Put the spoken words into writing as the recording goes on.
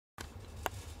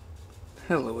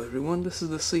Hello everyone, this is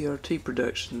the CRT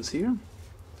Productions here,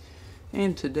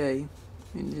 and today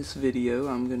in this video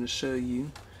I'm going to show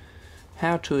you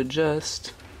how to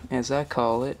adjust, as I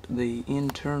call it, the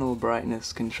internal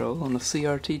brightness control on a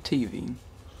CRT TV.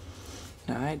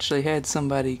 Now I actually had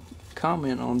somebody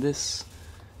comment on this,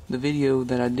 the other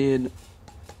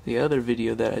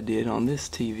video that I did on this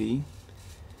TV,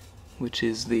 which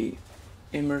is the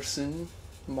Emerson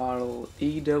model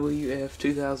EWF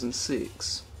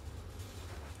 2006.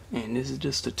 And this is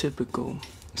just a typical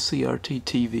CRT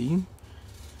TV,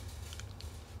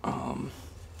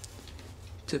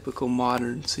 typical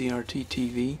modern CRT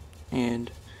TV,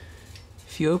 and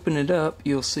if you open it up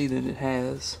you'll see that it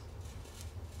has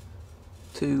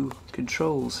two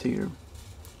controls here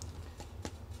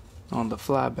on the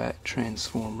flyback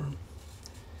transformer.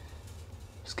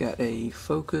 It's got a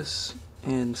focus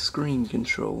and screen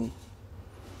control,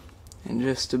 and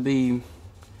just to be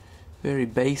very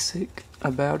basic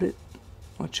about it,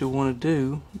 what you'll want to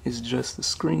do is adjust the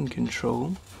screen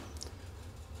control.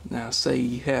 Now say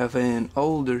you have an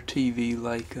older TV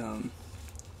like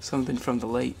something from the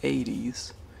late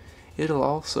 80s, it'll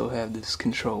also have this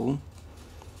control,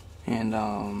 and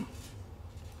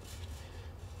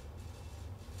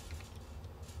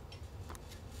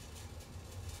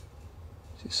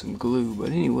just some glue, but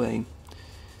anyway,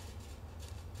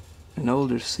 an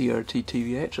older CRT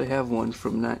TV, I actually have one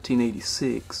from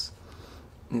 1986,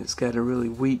 and it's got a really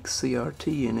weak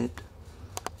CRT in it,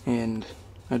 and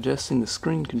adjusting the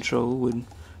screen control would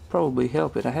probably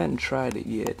help it. I hadn't tried it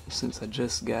yet since I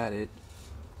just got it,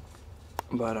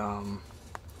 but I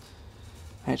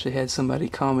actually had somebody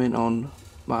comment on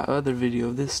my other video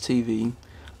of this TV,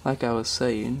 like I was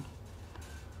saying,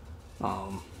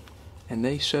 and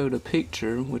they showed a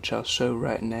picture which I'll show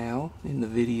right now in the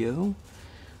video.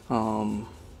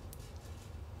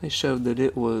 They showed that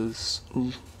it was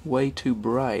way too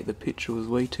bright. The picture was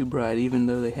way too bright, even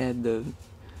though they had the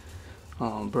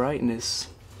brightness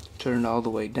turned all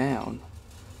the way down.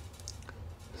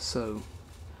 So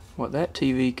what that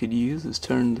TV could use is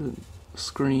turn the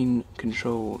screen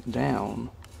control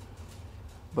down.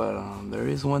 But there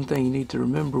is one thing you need to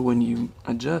remember when you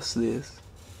adjust this,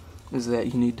 is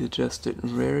that you need to adjust it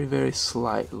very, very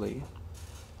slightly,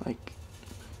 like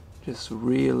just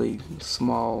really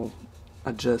small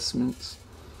adjustments.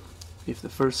 If the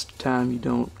first time you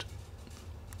don't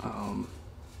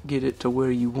get it to where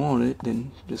you want it,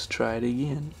 then just try it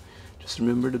again. Just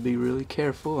remember to be really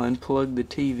careful. Unplug the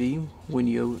TV when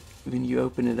you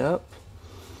open it up.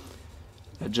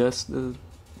 Adjust the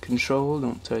control,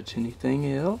 don't touch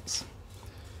anything else.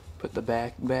 Put the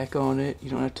back on it.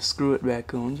 You don't have to screw it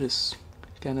back on, just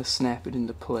kind of snap it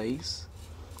into place.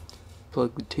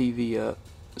 Plug the TV up,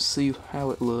 see how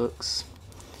it looks,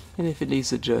 and if it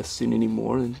needs adjusting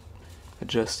anymore, then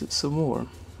adjust it some more.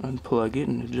 Unplug it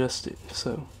and adjust it.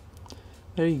 So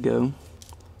there you go.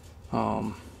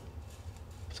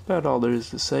 That's about all there is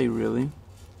to say, really.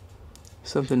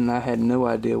 Something I had no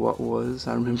idea what was.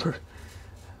 I remember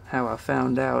how I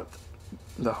found out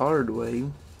the hard way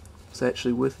was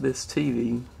actually with this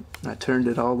TV. I turned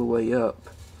it all the way up,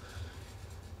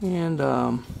 and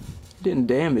it didn't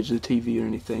damage the TV or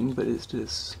anything, but it's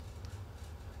just,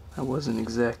 that wasn't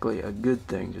exactly a good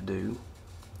thing to do.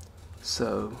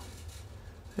 So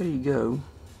there you go.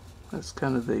 That's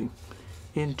kind of the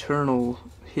internal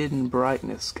hidden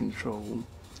brightness control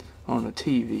on a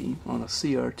TV, on a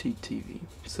CRT TV.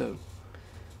 So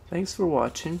thanks for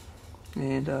watching,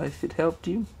 and if it helped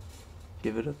you,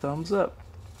 give it a thumbs up.